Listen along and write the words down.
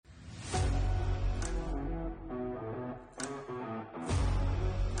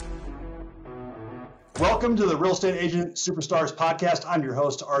Welcome to the Real Estate Agent Superstars podcast. I'm your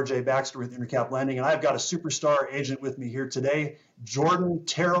host, RJ Baxter with Intercap Lending, and I've got a superstar agent with me here today, Jordan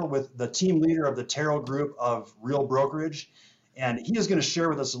Terrell, with the team leader of the Terrell Group of Real Brokerage. And he is going to share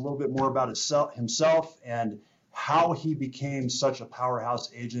with us a little bit more about himself and how he became such a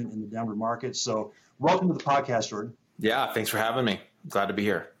powerhouse agent in the Denver market. So welcome to the podcast, Jordan. Yeah, thanks for having me. Glad to be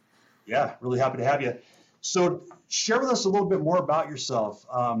here. Yeah, really happy to have you. So share with us a little bit more about yourself.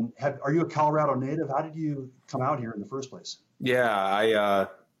 Are you a Colorado native? How did you come out here in the first place? Yeah,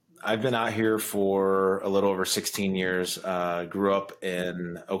 I've been out here for a little over 16 years. Grew up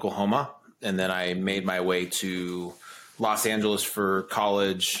in Oklahoma, and then I made my way to Los Angeles for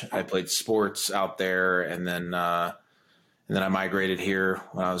college. I played sports out there, and then I migrated here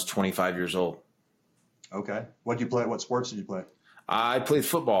when I was 25 years old. Okay. What did you play? What sports did you play? I played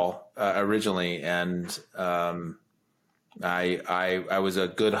football originally, and I was a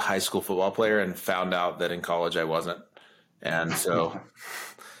good high school football player, and found out that in college I wasn't. And so,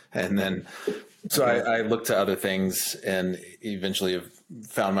 I looked to other things, and eventually have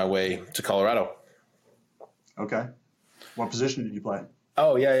found my way to Colorado. Okay. What position did you play?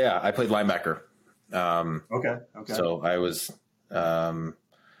 Oh, yeah. I played linebacker. Okay. So I was, I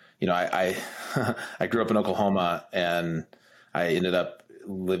I grew up in Oklahoma, and I ended up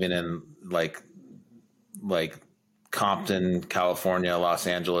living in like Compton, California, Los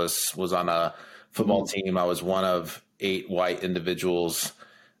Angeles, was on a football team. I was one of 8 white individuals.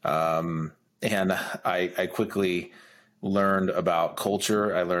 And I quickly learned about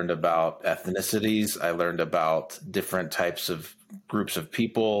culture. I learned about ethnicities. I learned about different types of groups of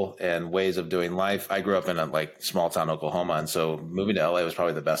people and ways of doing life. I grew up in a small town Oklahoma. And so moving to LA was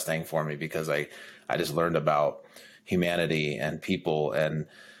probably the best thing for me, because I just learned about humanity and people, and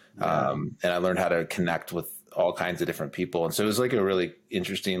I learned how to connect with all kinds of different people. And so it was like a really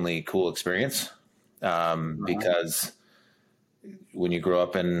interestingly cool experience, because when you grow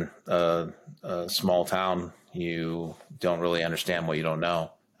up in a small town, you don't really understand what you don't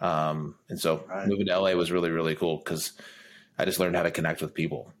know. And so moving to LA was really, really cool, because I just learned how to connect with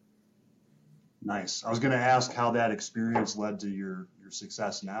people. Nice. I was going to ask how that experience led to your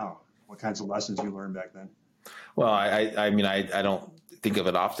success now. What kinds of lessons you learned back then? Well, I mean, I don't think of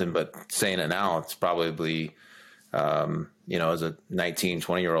it often, but saying it now, it's probably, as a 19,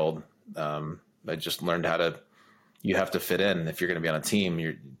 20-year-old, I just learned you have to fit in if you're going to be on a team,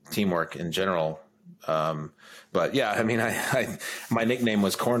 your teamwork in general. But yeah, I mean, my nickname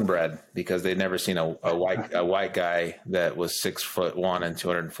was Cornbread, because they'd never seen a white guy that was 6'1" and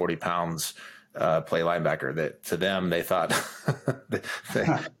 240 pounds, play linebacker. That to them, they thought,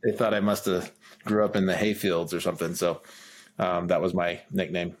 they thought I must have grew up in the hayfields or something. So, that was my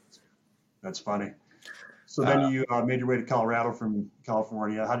nickname. That's funny. So then you made your way to Colorado from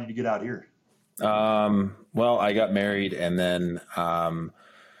California. How did you get out here? Well, I got married, and then,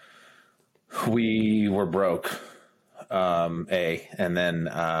 we were broke, and then,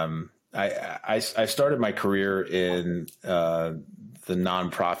 I started my career in, the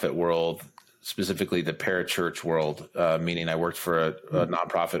nonprofit world, specifically the parachurch world, meaning I worked for a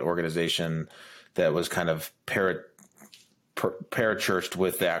nonprofit organization that was kind of parachurched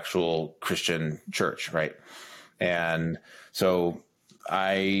with the actual Christian church, right? And so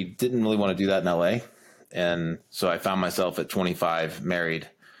I didn't really want to do that in LA. And so I found myself at 25, married,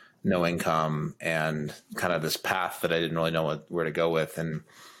 no income, and kind of this path that I didn't really know where to go with, and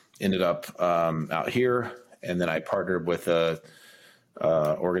ended up out here. And then I partnered with a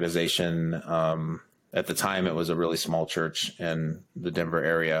organization. At the time, it was a really small church in the Denver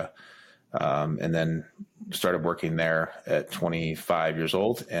area. And then started working there at 25 years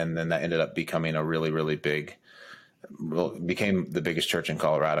old. And then that ended up becoming a really, really became the biggest church in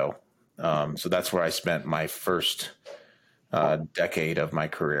Colorado. So that's where I spent my first decade of my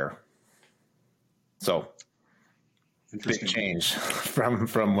career. So big change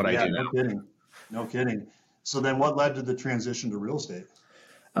from what I do now. No kidding. So then what led to the transition to real estate?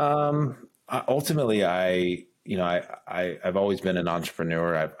 Ultimately, I've always been an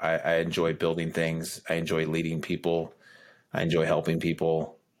entrepreneur. I enjoy building things. I enjoy leading people. I enjoy helping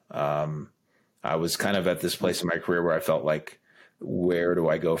people. I was kind of at this place in my career where I felt like, where do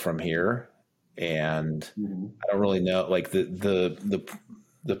I go from here? And I don't really know, like the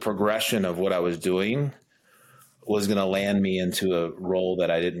progression of what I was doing was going to land me into a role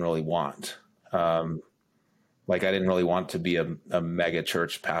that I didn't really want. Like I didn't really want to be a mega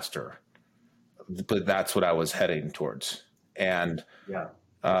church pastor, but that's what I was heading towards. And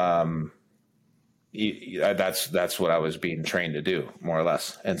that's what I was being trained to do, more or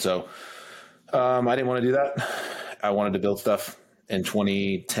less. And so I didn't want to do that. I wanted to build stuff. In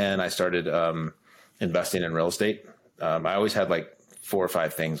 2010, I started investing in real estate. I always had like 4 or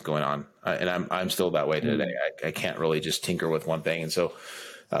 5 things going on, and I'm still that way today. I can't really just tinker with one thing. And so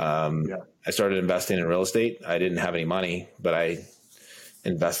I started investing in real estate. I didn't have any money, but I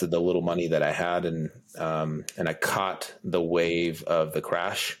invested the little money that I had, and I caught the wave of the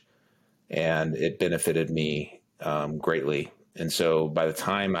crash, and it benefited me greatly. And so by the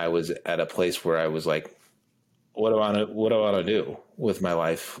time I was at a place where I was like, what do I want to do with my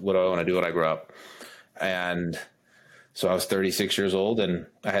life? What do I want to do when I grow up? And so I was 36 years old, and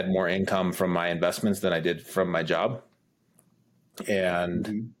I had more income from my investments than I did from my job.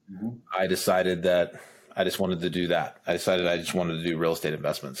 And I decided that I just wanted to do that. I decided I just wanted to do real estate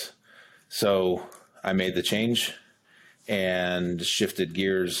investments. So I made the change and shifted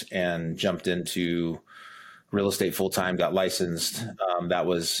gears and jumped into real estate full time, got licensed. That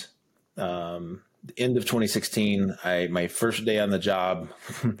was the end of 2016. My first day on the job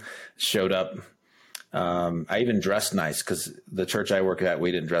showed up. I even dressed nice because the church I work at,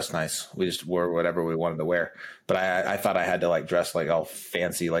 we didn't dress nice. We just wore whatever we wanted to wear. But I thought I had to like dress like all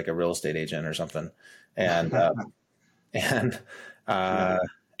fancy, like a real estate agent or something. And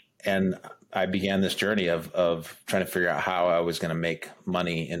and I began this journey of trying to figure out how I was going to make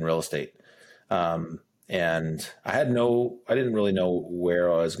money in real estate. And I didn't really know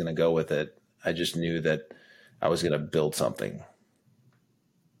where I was going to go with it. I just knew that I was going to build something.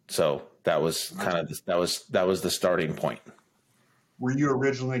 So that was that was the starting point. Were you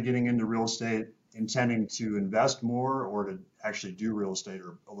originally getting into real estate intending to invest more or to actually do real estate,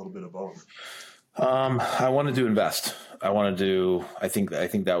 or a little bit of both? I wanted to invest. I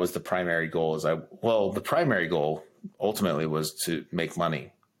think that was the primary goal. The primary goal ultimately was to make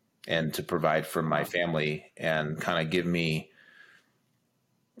money and to provide for my family and kind of give me,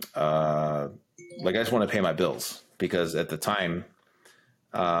 I just want to pay my bills, because at the time,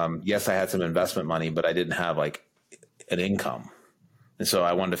 yes, I had some investment money, but I didn't have like an income. And so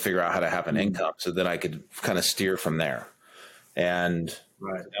I wanted to figure out how to have an income so that I could kind of steer from there. And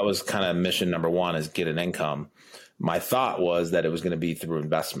that was kind of mission number one, is get an income. My thought was that it was going to be through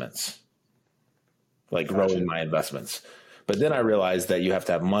investments, like growing my investments. But then I realized that you have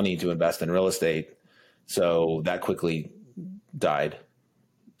to have money to invest in real estate. So that quickly died.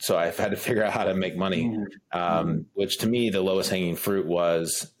 So I've had to figure out how to make money, which to me, the lowest hanging fruit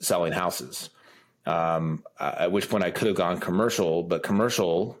was selling houses. At which point I could have gone commercial, but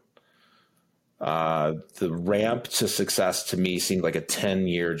commercial, the ramp to success to me seemed like a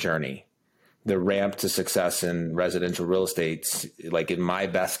 10-year journey. The ramp to success in residential real estate, like in my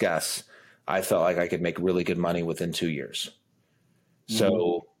best guess, I felt like I could make really good money within 2 years.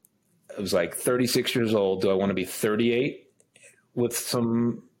 So it was like 36 years old. Do I want to be 38 with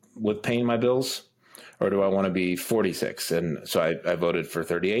paying my bills, or do I want to be 46? And so I voted for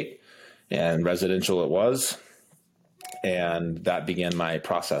 38, and residential it was. And that began my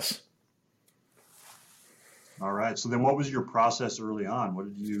process. All right. So then what was your process early on?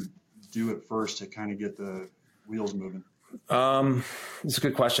 What did you do at first to kind of get the wheels moving? It's a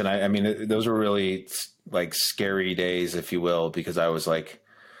good question. I mean, those were really like scary days, if you will, because I was like,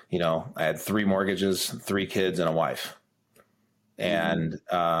 I had 3 mortgages, 3 kids, and a wife. And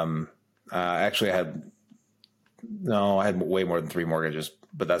actually I had way more than 3 mortgages,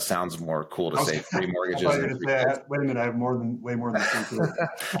 but that sounds more cool to say 3 mortgages. Wait a minute, I have way more than 3 kids.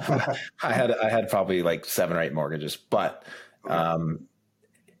 I had probably like 7 or 8 mortgages, but I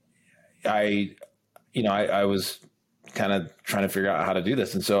was kind of trying to figure out how to do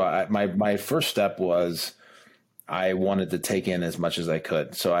this. And so my first step was I wanted to take in as much as I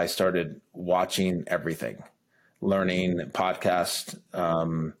could. So I started watching everything, learning podcasts.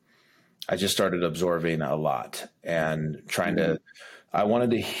 I just started absorbing a lot and I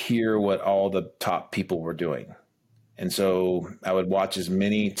wanted to hear what all the top people were doing. And so I would watch as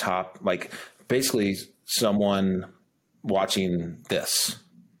many basically someone watching this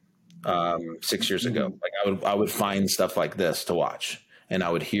 6 years ago. Like I would find stuff like this to watch, and I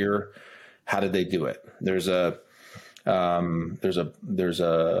would hear, how did they do it? There's a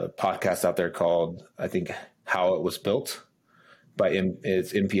podcast out there called, I think, How It Was Built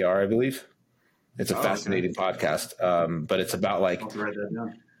it's NPR, I believe. It's a fascinating podcast. But it's about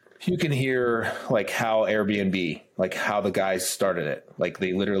you can hear like how Airbnb, like how the guys started it. Like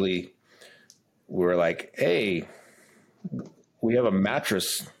they literally were like, hey, we have a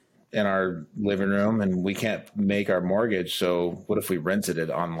mattress in our living room and we can't make our mortgage. So what if we rented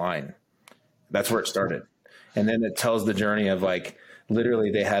it online? That's where it started. And then it tells the journey of like, literally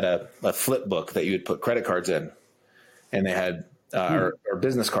they had a flip book that you would put credit cards in, and they had or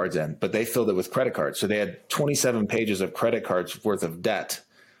business cards in, but they filled it with credit cards. So they had 27 pages of credit cards worth of debt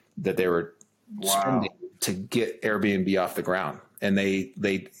that they were spending to get Airbnb off the ground. And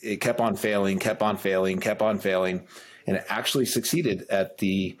it kept on failing, and it actually succeeded at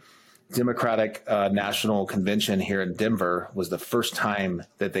the Democratic National Convention here in Denver. Was the first time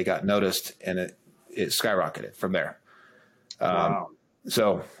that they got noticed, and it skyrocketed from there.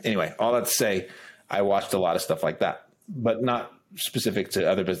 So anyway, all that to say, I watched a lot of stuff like that, but not specific to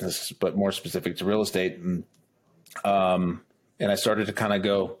other businesses, but more specific to real estate. And I started to kind of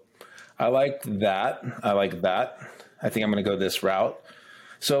go, I like that. I think I'm going to go this route.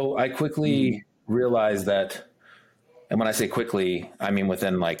 So I quickly realized that, and when I say quickly, I mean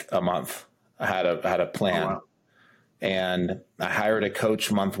within like a month, I had a plan, and I hired a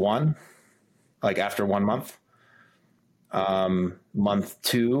coach month one, like after 1 month. Month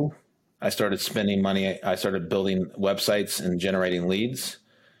two, I started spending money. I started building websites and generating leads.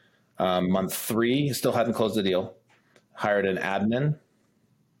 Month three, still hadn't closed the deal. Hired an admin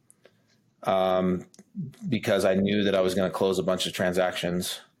because I knew that I was going to close a bunch of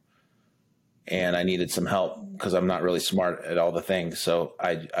transactions, and I needed some help because I'm not really smart at all the things. So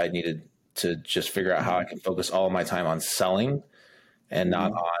I needed to just figure out how I can focus all of my time on selling and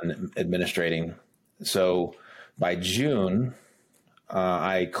not on administrating. So by June,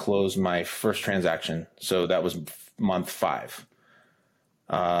 I closed my first transaction. So that was month 5.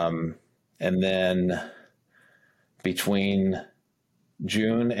 And then between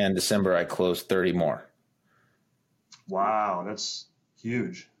June and December, I closed 30 more. Wow, that's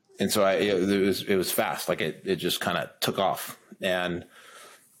huge. And so it was fast. Like it just kind of took off. And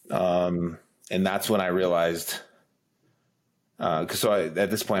that's when I realized, at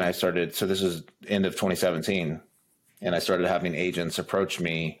this point I started, so this is end of 2017. And I started having agents approach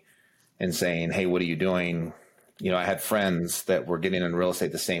me and saying, hey, what are you doing? I had friends that were getting in real estate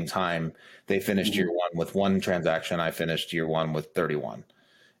at the same time. They finished year one with 1 transaction. I finished year one with 31.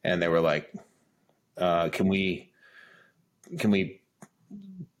 And they were like, can we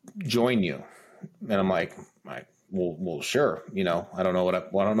join you? And I'm like, well, sure. I don't know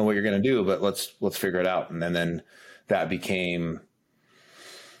what you're going to do, but let's figure it out. And then that became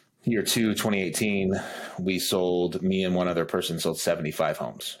year 2, 2018. Me and one other person sold 75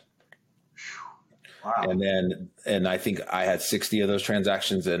 homes. Wow. And I think I had 60 of those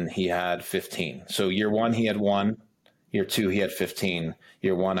transactions and he had 15. So year 1, he had 1, year 2, he had 15,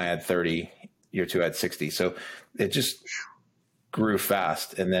 year 1, I had 30, year 2, I had 60. So it just grew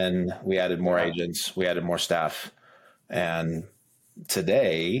fast. And then we added more agents, we added more staff. And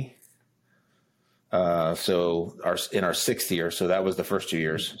today, in our 6th year, so that was the first 2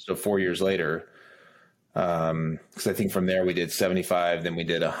 years. So 4 years later, because I think from there we did 75, then we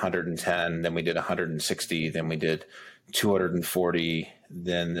did 110, then we did 160, then we did 240.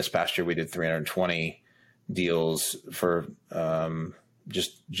 Then this past year we did 320 deals for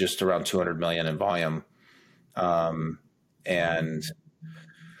just around 200 million in volume. And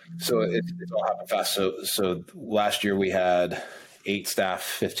so it's all happened fast. So last year we had 8 staff,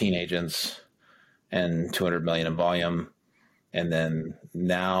 15 agents, and 200 million in volume. And then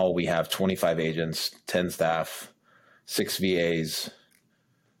now we have 25 agents, 10 staff, 6 VAs.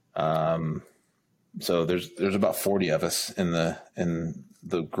 So there's about 40 of us in the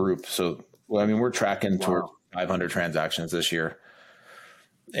group. So, we're tracking toward 500 transactions this year,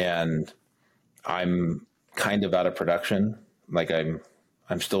 and I'm kind of out of production. Like I'm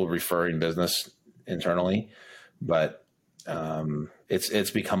still referring business internally, but,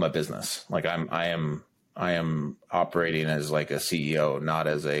 it's become a business. Like I am operating as like a CEO, not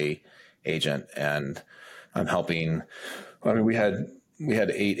as a agent, and I'm helping. We had 8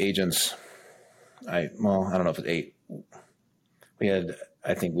 agents. I don't know if it's 8.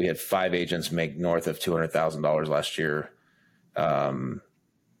 I think we had 5 agents make north of $200,000 last year. 1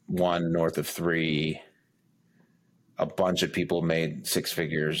 north of 3. A bunch of people made 6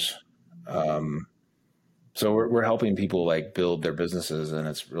 figures. So we're helping people like build their businesses, and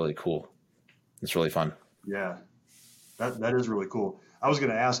it's really cool. It's really fun. Yeah, that is really cool. I was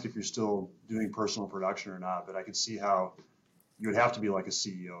going to ask if you're still doing personal production or not, but I could see how you would have to be like a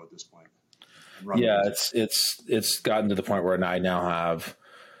CEO at this point. Yeah, it's gotten to the point where I now have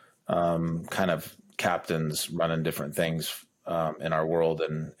kind of captains running different things in our world,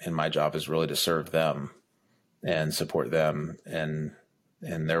 and my job is really to serve them and support them in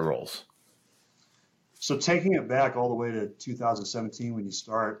their roles. So taking it back all the way to 2017 when you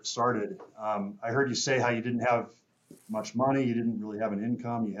started, I heard you say how you didn't have much money, you didn't really have an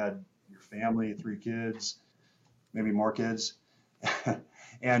income, you had your family, 3 kids, maybe more kids,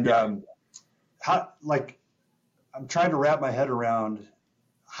 and I'm trying to wrap my head around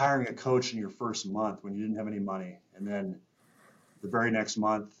hiring a coach in your first month when you didn't have any money, and then the very next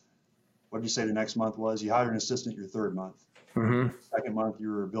month what did you say the next month was? You hired an assistant your third month. Mm-hmm. Second month,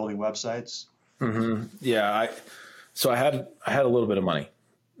 you were building websites. Mm-hmm. Yeah. So I had a little bit of money.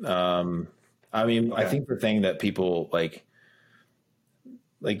 I mean, okay. I think the thing that people like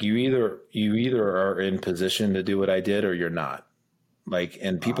you either are in position to do what I did or you're not. Like,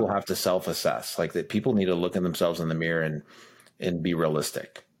 and people have to self-assess. Like, that people need to look at themselves in the mirror and be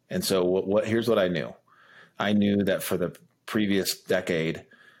realistic. And so here's what I knew. I knew that for the previous decade,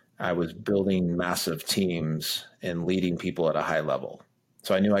 I was building massive teams and leading people at a high level.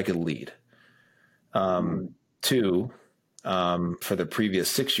 So I knew I could lead. Two, for the previous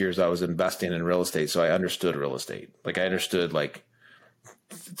 6 years, I was investing in real estate. So I understood real estate. Like, I understood, like,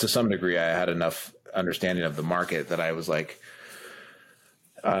 to some degree, I had enough understanding of the market that I was like,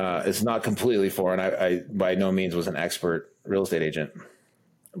 it's not completely foreign. I by no means was an expert real estate agent,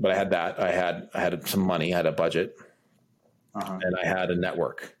 but I had that. I had some money, I had a budget, and I had a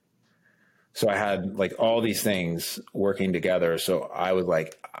network. So I had like all these things working together. So I was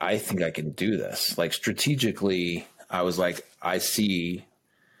like, I think I can do this. Like, strategically, I was like, I see,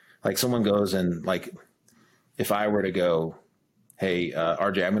 like, someone goes and, like, if I were to go, hey,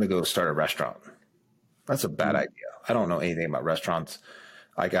 RJ, I'm going to go start a restaurant. That's a bad idea. I don't know anything about restaurants.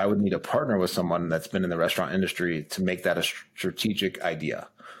 Like, I would need to partner with someone that's been in the restaurant industry to make that a strategic idea.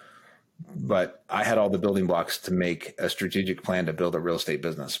 But I had all the building blocks to make a strategic plan to build a real estate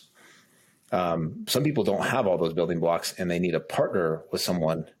business. Some people don't have all those building blocks, and they need to partner with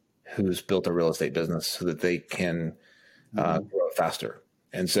someone who's built a real estate business so that they can grow faster.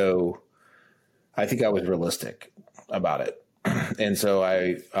 And so I think I was realistic about it. And so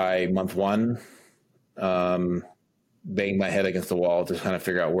I month one, banged my head against the wall to kind of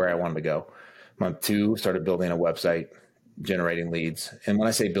figure out where I wanted to go. Month two, started building a website, generating leads. And when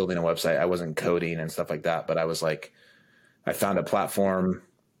I say building a website, I wasn't coding and stuff like that, but I was like, I found a platform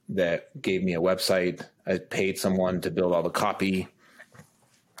that gave me a website. I paid someone to build all the copy,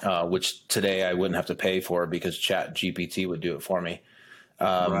 which today I wouldn't have to pay for because Chat GPT would do it for me.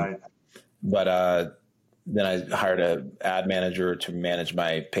 Right. But then I hired an ad manager to manage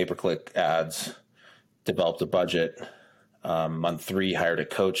my pay-per-click ads, developed a budget. Month three, hired a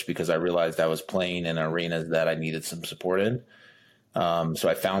coach because I realized I was playing in arenas that I needed some support in. So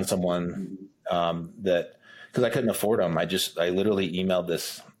I found someone that, because I couldn't afford them. I literally emailed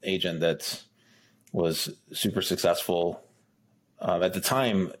this agent that was super successful. At the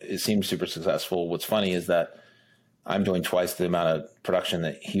time, it seemed super successful. What's funny is that I'm doing twice the amount of production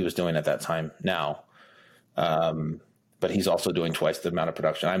that he was doing at that time now. But he's also doing twice the amount of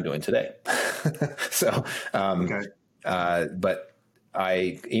production I'm doing today. So, okay. But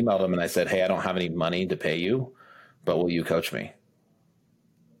I emailed him and I said, hey, I don't have any money to pay you, but will you coach me?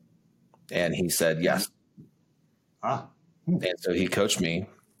 And he said, yes. And so he coached me,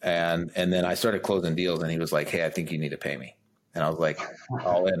 and then I started closing deals, and he was like, hey, I think you need to pay me. And I was like,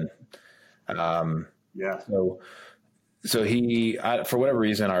 all in. Yeah. So he, for whatever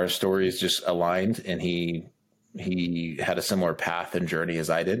reason, our stories just aligned, and he had a similar path and journey as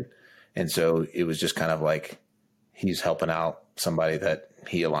I did. And so it was just kind of like, he's helping out somebody that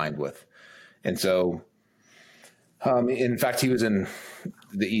he aligned with. And so, in fact, he was in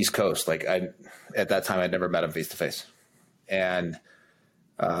the East Coast. Like, at that time, I'd never met him face to face. And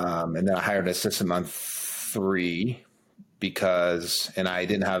then I hired an assistant month three and I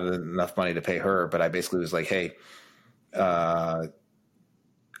didn't have enough money to pay her, but I basically was like, hey, I'm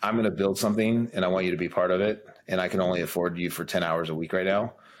going to build something and I want you to be part of it. And I can only afford you for 10 hours a week right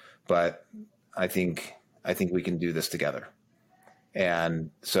now, but I think we can do this together.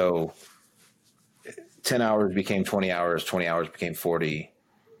 And so 10 hours became 20 hours, 20 hours became 40,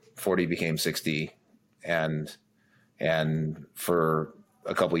 40 became 60. And for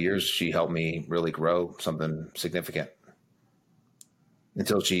a couple of years, she helped me really grow something significant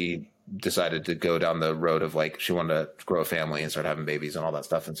until she decided to go down the road of, like, she wanted to grow a family and start having babies and all that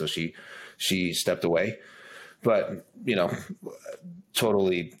stuff. And so she stepped away, but,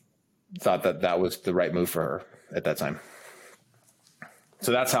 totally thought that was the right move for her at that time.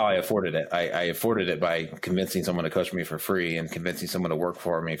 So that's how I afforded it. I afforded it by convincing someone to coach me for free and convincing someone to work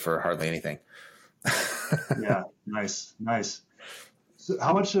for me for hardly anything. Yeah. Nice. So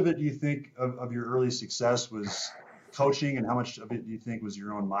how much of it do you think of your early success was coaching, and how much of it do you think was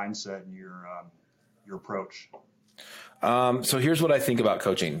your own mindset and your approach? So here's what I think about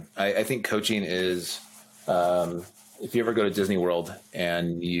coaching. I think coaching is, if you ever go to Disney World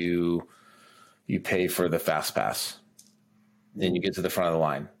and you pay for the fast pass and you get to the front of the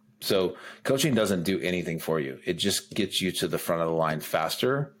line. So coaching doesn't do anything for you. It just gets you to the front of the line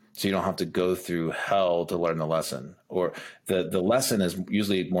faster so you don't have to go through hell to learn the lesson. Or the lesson is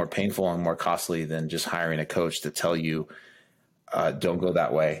usually more painful and more costly than just hiring a coach to tell you, don't go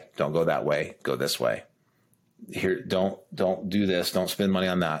that way, don't go that way, go this way. Here, don't do this, don't spend money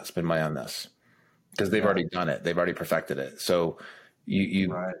on that, spend money on this. Because they've already done it. They've already perfected it. So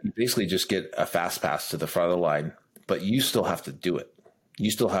you basically just get a fast pass to the front of the line, but you still have to do it. You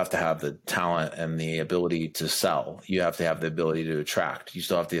still have to have the talent and the ability to sell. You have to have the ability to attract. You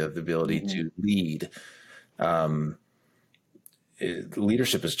still have to have the ability to lead.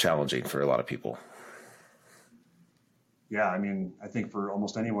 Leadership is challenging for a lot of people. Yeah, I mean, I think for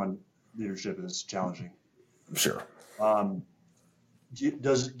almost anyone, leadership is challenging. Sure.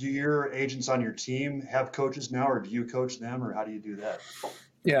 Do your agents on your team have coaches now, or do you coach them, or how do you do that?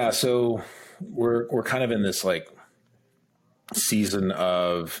 Yeah, so we're kind of in this like season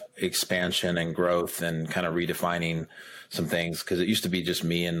of expansion and growth and kind of redefining some things, because it used to be just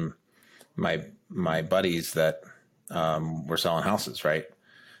me and my buddies that were selling houses, right?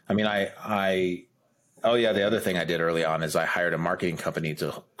 I mean, the other thing I did early on is I hired a marketing company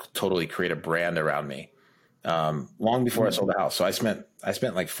to totally create a brand around me. Long before I sold the house. So I spent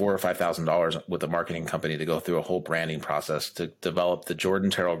like $4,000 or $5,000 with a marketing company to go through a whole branding process to develop the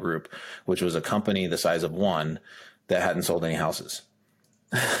Jordan Terrell Group, which was a company the size of one that hadn't sold any houses.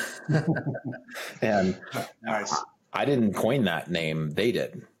 And nice. I didn't coin that name. They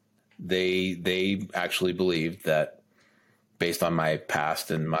did. They actually believed that, based on my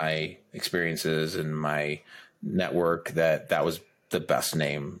past and my experiences and my network, that was the best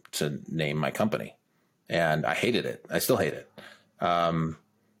name to name my company. And I hated it. I still hate it.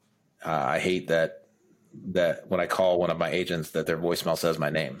 I hate that when I call one of my agents that their voicemail says my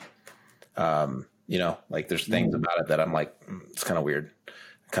name. Like there's things about it that I'm like, it's kind of weird.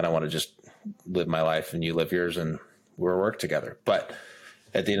 I kind of want to just live my life and you live yours and we'll work together. But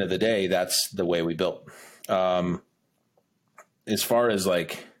at the end of the day, that's the way we built. As far as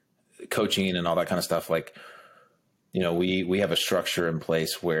like coaching and all that kind of stuff, like, we have a structure in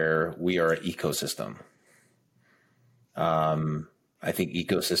place where we are an ecosystem. I think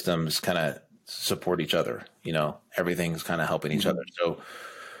ecosystems kind of support each other, everything's kind of helping each other. So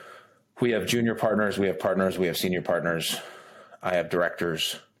we have junior partners, we have partners, we have senior partners. I have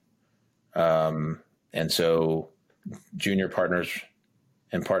directors. And so junior partners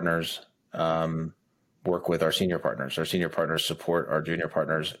and partners, work with our senior partners. Our senior partners support our junior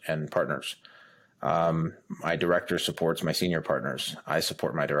partners and partners. My director supports my senior partners. I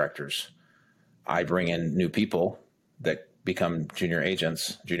support my directors. I bring in new people that become junior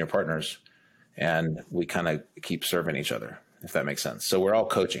agents, junior partners, and we kind of keep serving each other, if that makes sense. So we're all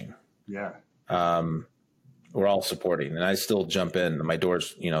coaching. Yeah. We're all supporting, and I still jump in. My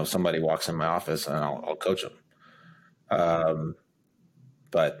doors, somebody walks in my office and I'll coach them.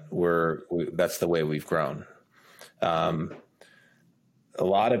 But that's the way we've grown. A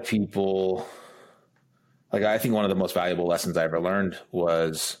lot of people, like, I think one of the most valuable lessons I ever learned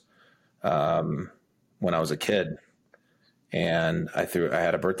was when I was a kid, and I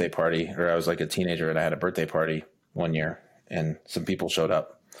had a birthday party, or I was like a teenager, and I had a birthday party one year, and some people showed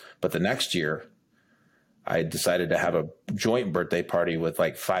up. But the next year, I decided to have a joint birthday party with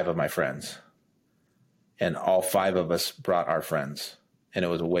like 5 of my friends, and all 5 of us brought our friends, and it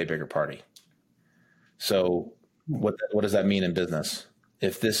was a way bigger party. So what does that mean in business?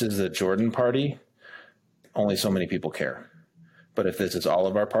 If this is a Jordan party, only so many people care. But if this is all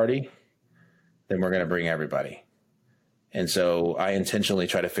of our party, then we're going to bring everybody. And so I intentionally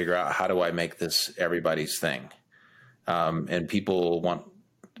try to figure out, how do I make this everybody's thing? And people want,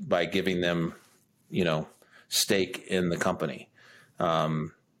 by giving them, stake in the company,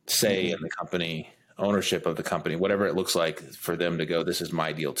 say in the company, ownership of the company, whatever it looks like, for them to go, this is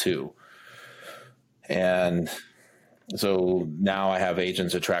my deal too. And so now I have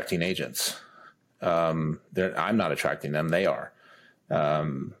agents attracting agents. I'm not attracting them, they are.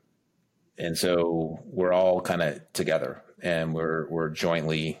 And so we're all kind of together, and we're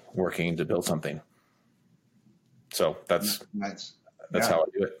jointly working to build something. So that's nice. That's how I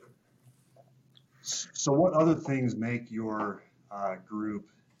do it. So what other things make your group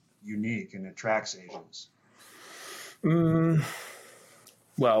unique and attracts agents?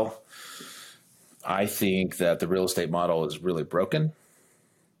 Well, I think that the real estate model is really broken.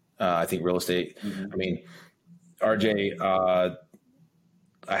 I think real estate, I mean, RJ,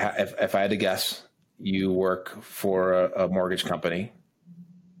 if I had to guess, you work for a mortgage company,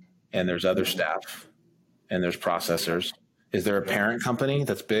 and there's other staff, and there's processors. Is there a parent company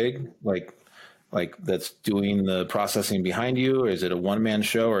that's big, like that's doing the processing behind you? Or is it a one-man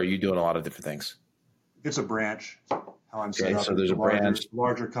show, or are you doing a lot of different things? It's a branch. how I'm set up. So there's a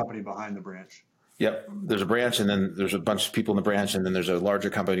larger company behind the branch. Yep. There's a branch, and then there's a bunch of people in the branch, and then there's a larger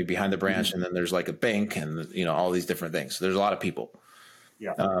company behind the branch, and then there's like a bank, and all these different things. So there's a lot of people.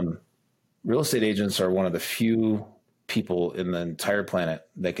 Yeah. Real estate agents are one of the few people in the entire planet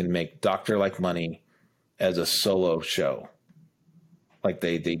that can make doctor-like money as a solo show. Like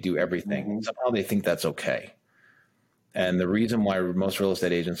they do everything. Mm-hmm. Somehow they think that's okay. And the reason why most real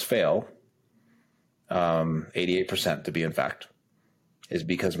estate agents fail, 88% to be in fact, is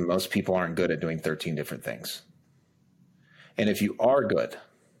because most people aren't good at doing 13 different things. And if you are good,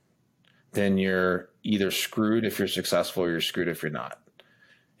 then you're either screwed if you're successful or you're screwed if you're not.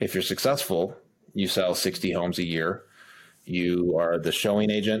 If you're successful, you sell 60 homes a year. You are the showing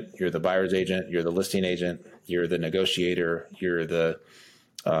agent, you're the buyer's agent, you're the listing agent, you're the negotiator, you're the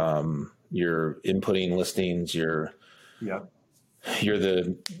you're inputting listings, you're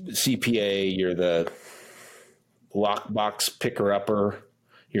the CPA, you're the lockbox picker-upper,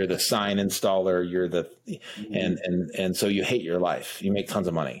 you're the sign installer, you're the and so you hate your life. You make tons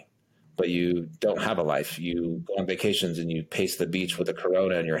of money, but you don't have a life. You go on vacations and you pace the beach with a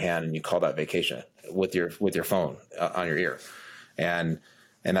Corona in your hand and you call that vacation with your phone on your ear, and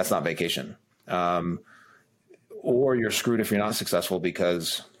that's not vacation. Or you're screwed if you're not successful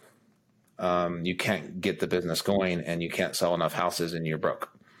because you can't get the business going and you can't sell enough houses and you're broke.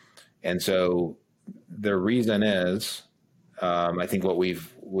 And so the reason is, I think what we've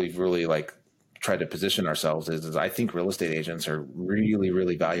really like tried to position ourselves is I think real estate agents are really,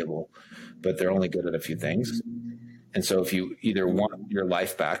 really valuable, but they're only good at a few things. And so if you either want your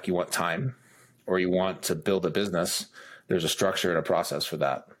life back, you want time, or you want to build a business, there's a structure and a process for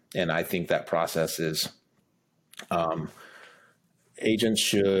that. And I think that process is, agents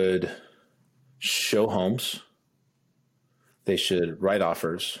should show homes. They should write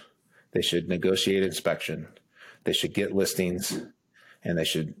offers. They should negotiate inspection. They should get listings, and they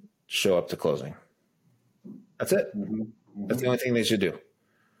should show up to closing. That's it. Mm-hmm. That's the only thing they should do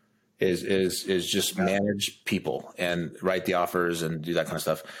is just manage people and write the offers and do that kind of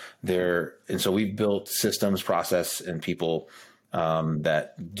stuff. And so we've built systems, process, and people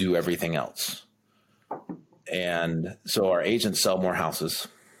that do everything else. And so our agents sell more houses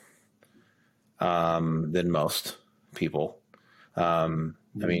than most people. I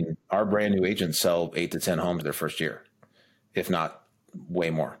mean, our brand new agents sell 8 to 10 homes their first year, if not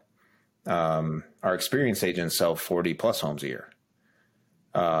way more. Our experienced agents sell 40 plus homes a year.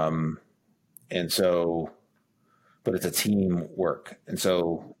 And so, but it's a team work. And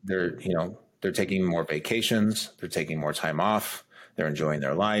so they're taking more vacations, they're taking more time off, they're enjoying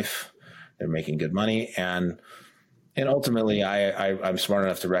their life, they're making good money. And ultimately I'm smart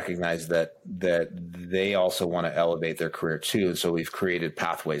enough to recognize that they also want to elevate their career too. And so we've created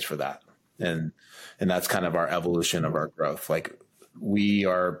pathways for that. And that's kind of our evolution of our growth. Like we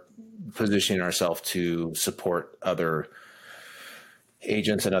are positioning ourselves to support other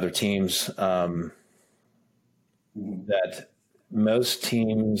agents and other teams, that most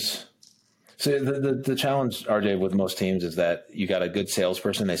teams. So the challenge, RJ, with most teams is that you got a good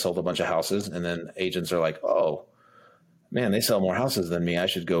salesperson. They sold a bunch of houses, and then agents are like, oh man, they sell more houses than me. I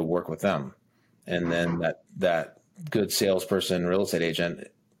should go work with them. And then that good salesperson, real estate agent,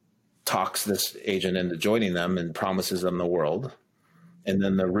 talks this agent into joining them and promises them the world. And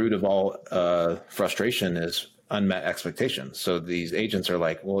then the root of all frustration is unmet expectations. So these agents are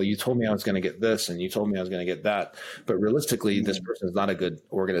like, well, you told me I was going to get this and you told me I was going to get that. But realistically, this person is not a good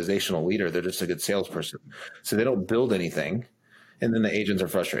organizational leader. They're just a good salesperson. So they don't build anything. And then the agents are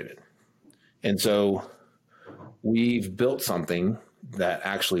frustrated. And so we've built something that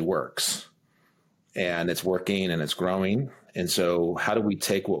actually works, and it's working and it's growing. And so how do we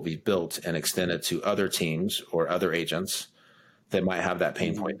take what we've built and extend it to other teams or other agents that might have that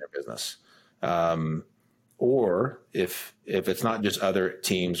pain point in their business? Or if it's not just other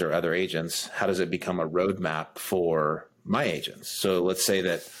teams or other agents, how does it become a roadmap for my agents? So let's say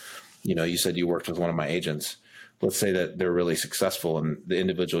that, you said you worked with one of my agents. Let's say that they're really successful and the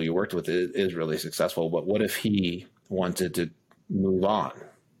individual you worked with is really successful. But what if he wanted to move on?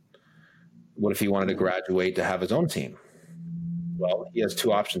 What if he wanted to graduate to have his own team? Well, he has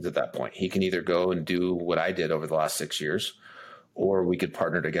two options at that point. He can either go and do what I did over the last 6 years, or we could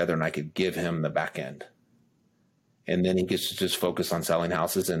partner together and I could give him the back end. And then he gets to just focus on selling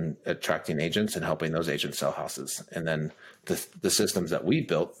houses and attracting agents and helping those agents sell houses. And then the systems that we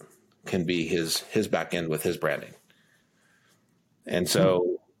built can be his back end with his branding. And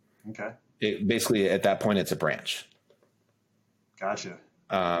so basically at that point, it's a branch. Gotcha.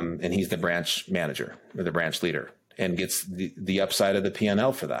 And he's the branch manager or the branch leader and gets the upside of the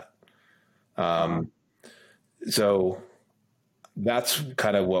P&L for that. So that's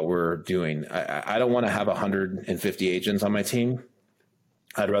kind of what we're doing. I don't want to have 150 agents on my team.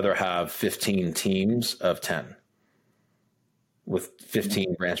 I'd rather have 15 teams of 10 with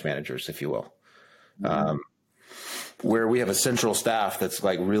 15 branch managers, if you will, where we have a central staff that's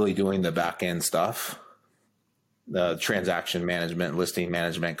like really doing the back end stuff, the transaction management, listing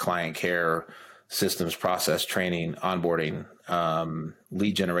management, client care, systems, process, training, onboarding,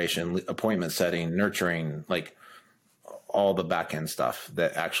 lead generation, appointment setting, nurturing, like all the back end stuff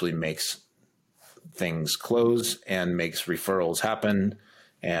that actually makes things close and makes referrals happen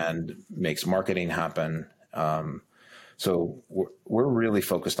and makes marketing happen. So we're really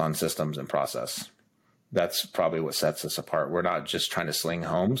focused on systems and process. That's probably what sets us apart. We're not just trying to sling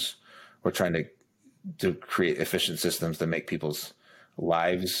homes. We're trying to create efficient systems that make people's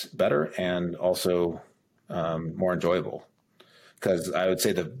lives better and also more enjoyable. Because I would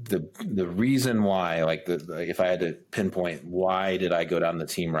say the reason why, like if I had to pinpoint why did I go down the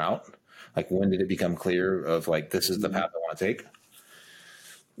team route, like when did it become clear of like this is the path I want to take,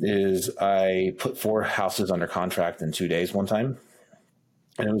 is I put 4 houses under contract in 2 days one time.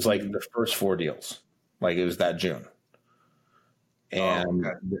 And it was like the first 4 deals. Like it was that June. And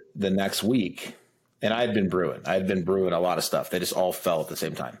the next week, and I had been brewing a lot of stuff. They just all fell at the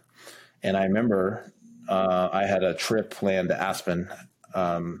same time. And I remember I had a trip planned to Aspen,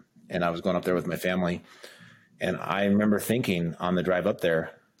 and I was going up there with my family. And I remember thinking on the drive up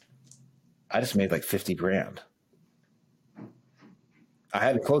there, I just made like 50 grand. I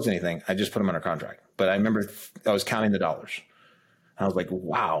hadn't closed anything. I just put them under contract. But I remember I was counting the dollars. I was like,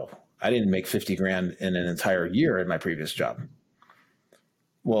 wow, I didn't make 50 grand in an entire year in my previous job.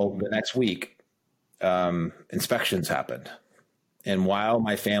 Well, the next week, inspections happened. And while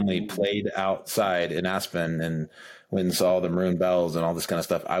my family played outside in Aspen and went and saw the maroon bells and all this kind of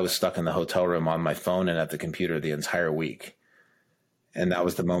stuff, I was stuck in the hotel room on my phone and at the computer the entire week. And that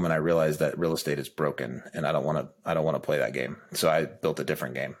was the moment I realized that real estate is broken and I don't want to play that game. So I built a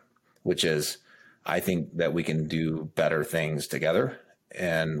different game, which is I think that we can do better things together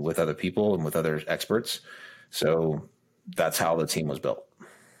and with other people and with other experts. So that's how the team was built.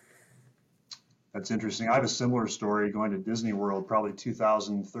 That's interesting. I have a similar story going to Disney World, probably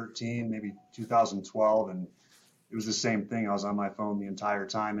 2013, maybe 2012. And it was the same thing. I was on my phone the entire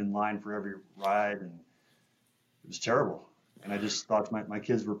time in line for every ride. And it was terrible. And I just thought my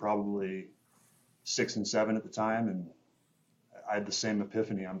kids were probably 6 and 7 at the time. And I had the same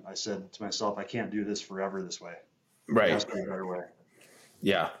epiphany. I said to myself, I can't do this forever this way. Right. There has to be a better way.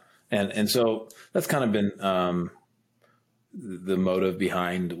 Yeah. And so that's kind of been the motive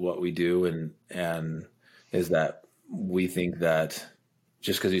behind what we do. And is that we think that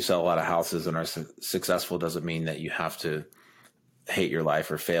just because you sell a lot of houses and are successful doesn't mean that you have to hate your life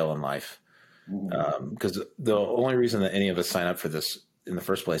or fail in life. Because the only reason that any of us sign up for this in the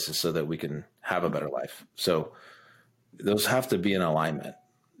first place is so that we can have a better life. So those have to be in alignment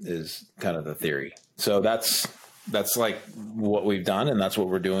is kind of the theory. So that's like what we've done and that's what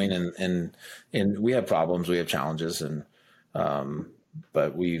we're doing. And we have problems, we have challenges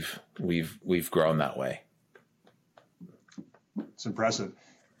but we've grown that way. It's impressive.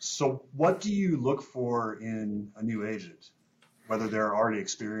 So what do you look for in a new agent? Whether they're already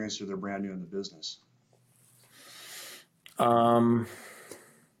experienced or they're brand new in the business? Or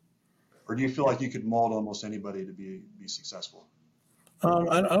do you feel like you could mold almost anybody to be successful?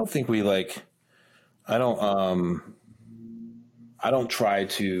 I don't think we like, I don't try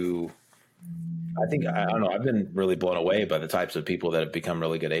to, I don't know. I've been really blown away by the types of people that have become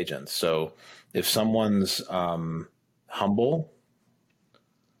really good agents. So if someone's humble,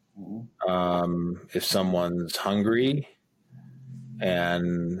 if someone's hungry,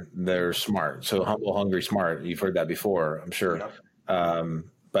 and they're smart. So humble, hungry, smart. You've heard that before, I'm sure. Yep.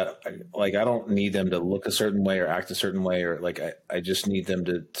 But like, I don't need them to look a certain way or act a certain way, or like, I just need them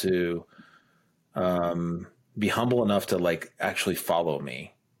to be humble enough to like actually follow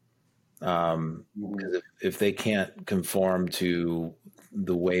me. Because if they can't conform to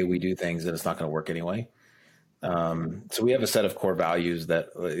the way we do things, then it's not going to work anyway. So we have a set of core values that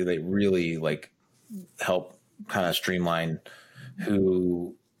they really like help kind of streamline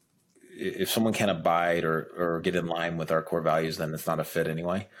who, if someone can't abide or get in line with our core values, then it's not a fit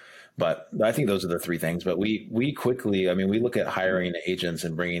anyway. But I think those are the 3 things. But we quickly, I mean, we look at hiring agents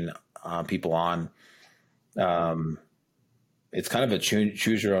and bringing people on. It's kind of a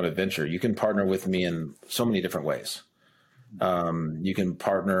choose your own adventure. You can partner with me in so many different ways. You can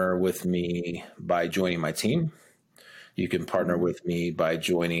partner with me by joining my team. You can partner with me by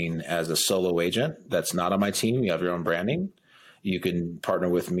joining as a solo agent that's not on my team. You have your own branding. You can partner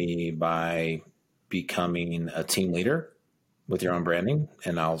with me by becoming a team leader with your own branding,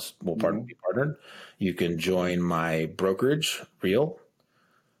 and we'll be partnered. You can join my brokerage, Real,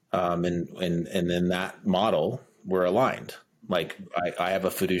 and in that model, we're aligned. Like I have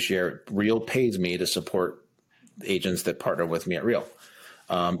a fiduciary. Real pays me to support agents that partner with me at Real,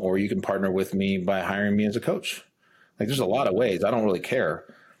 or you can partner with me by hiring me as a coach. Like there's a lot of ways. I don't really care,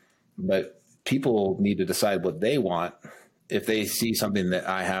 but people need to decide what they want. If they see something that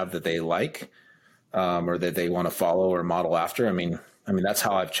I have that they like, or that they want to follow or model after. I mean, that's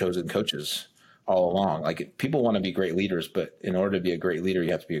how I've chosen coaches all along. Like people want to be great leaders, but in order to be a great leader,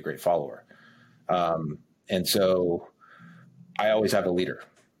 you have to be a great follower. And so I always have a leader.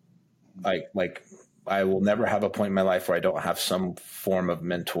 Like I will never have a point in my life where I don't have some form of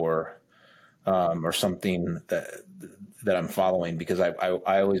mentor, or something that I'm following, because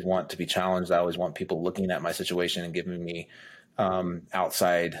I always want to be challenged. I always want people looking at my situation and giving me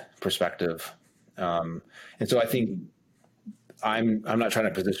outside perspective. And so I think I'm not trying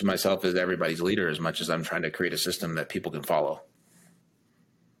to position myself as everybody's leader as much as I'm trying to create a system that people can follow.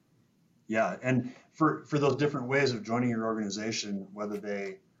 Yeah. And for those different ways of joining your organization, whether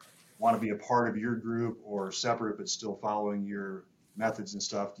they want to be a part of your group or separate, but still following your methods and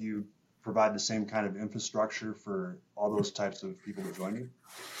stuff, do you provide the same kind of infrastructure for all those types of people to join you?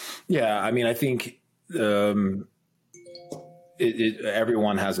 Yeah. I mean, I think,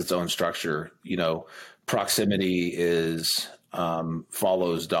 everyone has its own structure. You know, proximity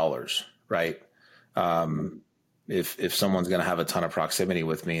follows dollars, right? If someone's going to have a ton of proximity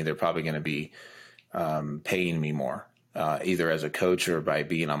with me, they're probably going to be paying me more, either as a coach or by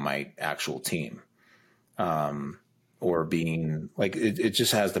being on my actual team, or being like, it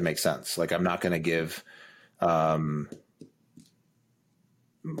just has to make sense. Like I'm not going to give, I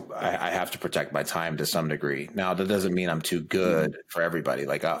have to protect my time to some degree. Now, that doesn't mean I'm too good for everybody.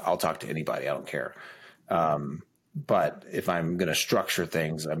 Like I'll talk to anybody. I don't care. But if I'm going to structure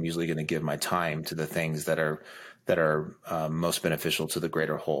things, I'm usually going to give my time to the things that are most beneficial to the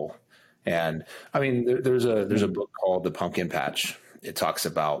greater whole. And I mean, there's a book called The Pumpkin Patch. It talks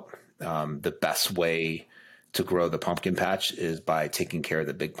about the best way to grow the pumpkin patch is by taking care of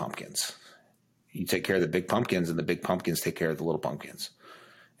the big pumpkins. You take care of the big pumpkins, and the big pumpkins take care of the little pumpkins.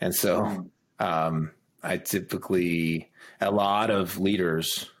 And so I typically, a lot of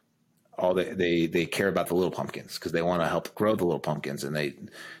leaders, they care about the little pumpkins because they want to help grow the little pumpkins, and they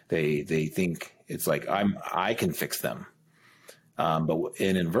think it's like I can fix them. But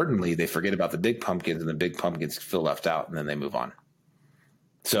inadvertently, they forget about the big pumpkins, and the big pumpkins feel left out, and then they move on.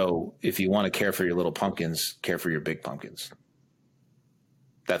 So if you want to care for your little pumpkins, care for your big pumpkins.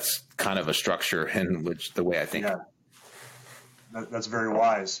 That's kind of a structure in which the way I think. Yeah. That's very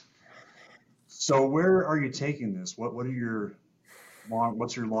wise. So where are you taking this? What's your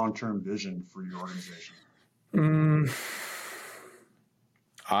long-term vision for your organization?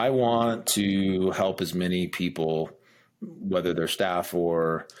 I want to help as many people, whether they're staff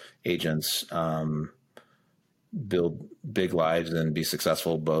or agents, build big lives and be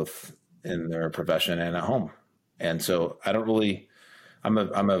successful both in their profession and at home. And so I'm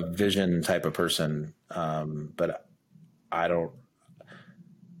a vision type of person, but I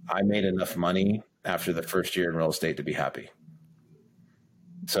made enough money after the first year in real estate to be happy.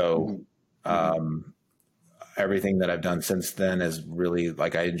 So, everything that I've done since then is really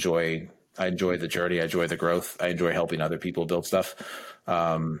like, I enjoy the journey. I enjoy the growth. I enjoy helping other people build stuff.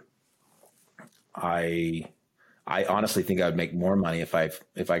 I honestly think I would make more money if I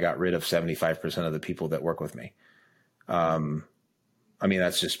got rid of 75% of the people that work with me. I mean,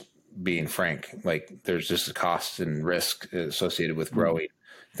 that's just being frank. Like there's just a cost and risk associated with growing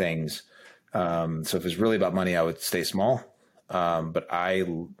things. So if it's really about money, I would stay small. But I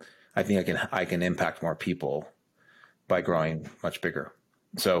think I can impact more people by growing much bigger.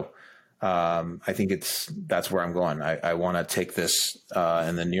 So I think that's where I'm going. I want to take this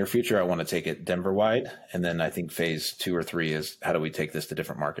in the near future. I want to take it Denver wide, and then I think phase 2 or 3 is how do we take this to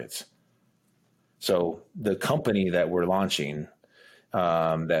different markets. So the company that we're launching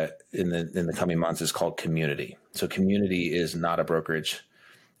that in the coming months is called Community. So Community is not a brokerage.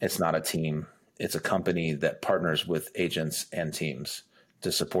 It's not a team. It's a company that partners with agents and teams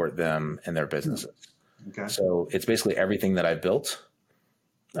to support them and their businesses. Okay. So it's basically everything that I built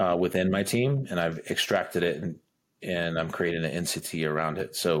within my team, and I've extracted it and I'm creating an entity around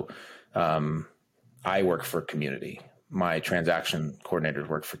it. So I work for Community. My transaction coordinators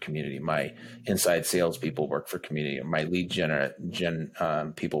work for Community. My inside sales people work for Community. My lead gen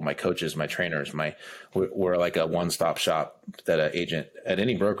people, my coaches, my trainers, we're like a one-stop shop that an agent at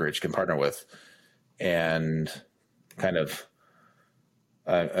any brokerage can partner with, and kind of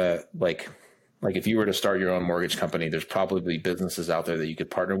like Like if you were to start your own mortgage company, there's probably businesses out there that you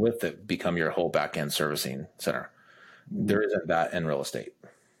could partner with that become your whole back end servicing center. There isn't that in real estate.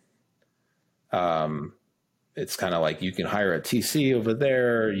 It's kind of like you can hire a TC over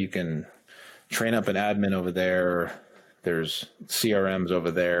there. You can train up an admin over there. There's CRMs over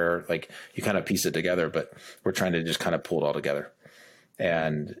there. Like you kind of piece it together, but we're trying to just kind of pull it all together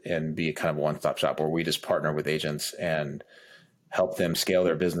and be kind of a one-stop shop where we just partner with agents and help them scale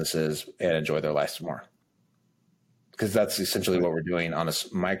their businesses and enjoy their lives more. Because that's essentially what we're doing on a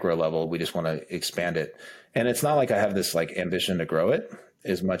micro level. We just want to expand it. And it's not like I have this like ambition to grow it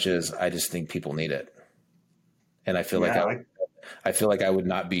as much as I just think people need it. And I feel I feel like I would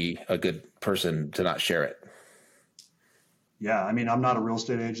not be a good person to not share it. Yeah. I mean, I'm not a real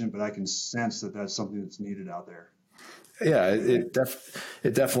estate agent, but I can sense that that's something that's needed out there. Yeah, it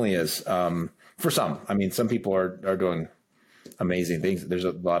definitely is. For some, I mean, some people are doing amazing things. There's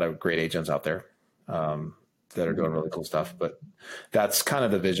a lot of great agents out there that are doing really cool stuff, but that's kind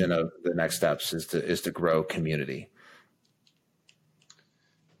of the vision of the next steps is to grow community.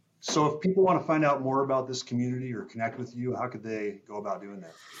 So if people want to find out more about this community or connect with you, how could they go about doing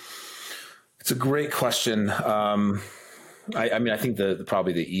that? It's a great question. I mean, I think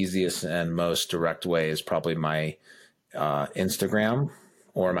probably the easiest and most direct way is probably my Instagram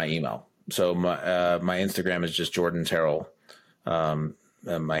or my email. So my Instagram is just Jordan Terrell,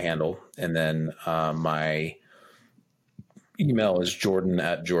 my handle. And then my email is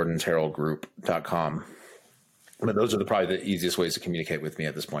jordan@jordanterrellgroup.com. But those are probably the easiest ways to communicate with me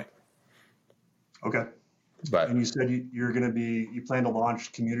at this point. Okay. And you said you plan to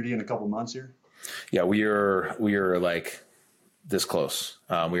launch community in a couple months here? Yeah, we are like this close.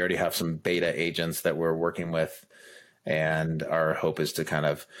 We already have some beta agents that we're working with. And our hope is to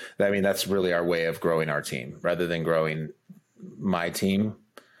that's really our way of growing our team. Rather than growing my team,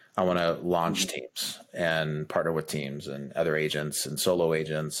 I want to launch teams and partner with teams and other agents and solo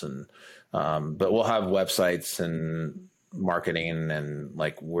agents. But we'll have websites and marketing and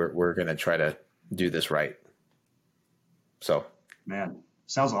like, we're going to try to do this right. So, man,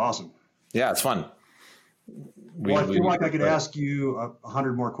 sounds awesome. Yeah, it's fun. I feel like I could ask you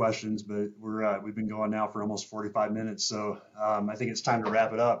 100 more questions, but we've been going now for almost 45 minutes. So I think it's time to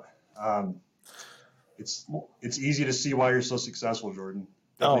wrap it up. It's easy to see why you're so successful, Jordan.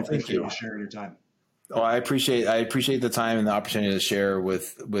 Definitely thank you. You sharing your time. Oh, I appreciate the time and the opportunity to share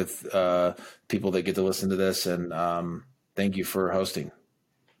with people that get to listen to this. And thank you for hosting.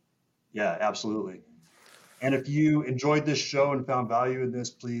 Yeah, absolutely. And if you enjoyed this show and found value in this,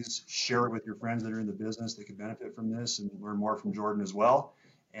 please share it with your friends that are in the business that could benefit from this and learn more from Jordan as well.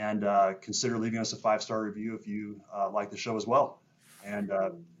 And consider leaving us a 5-star review if you like the show as well. And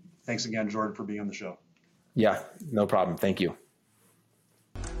thanks again, Jordan, for being on the show. Yeah, no problem. Thank you.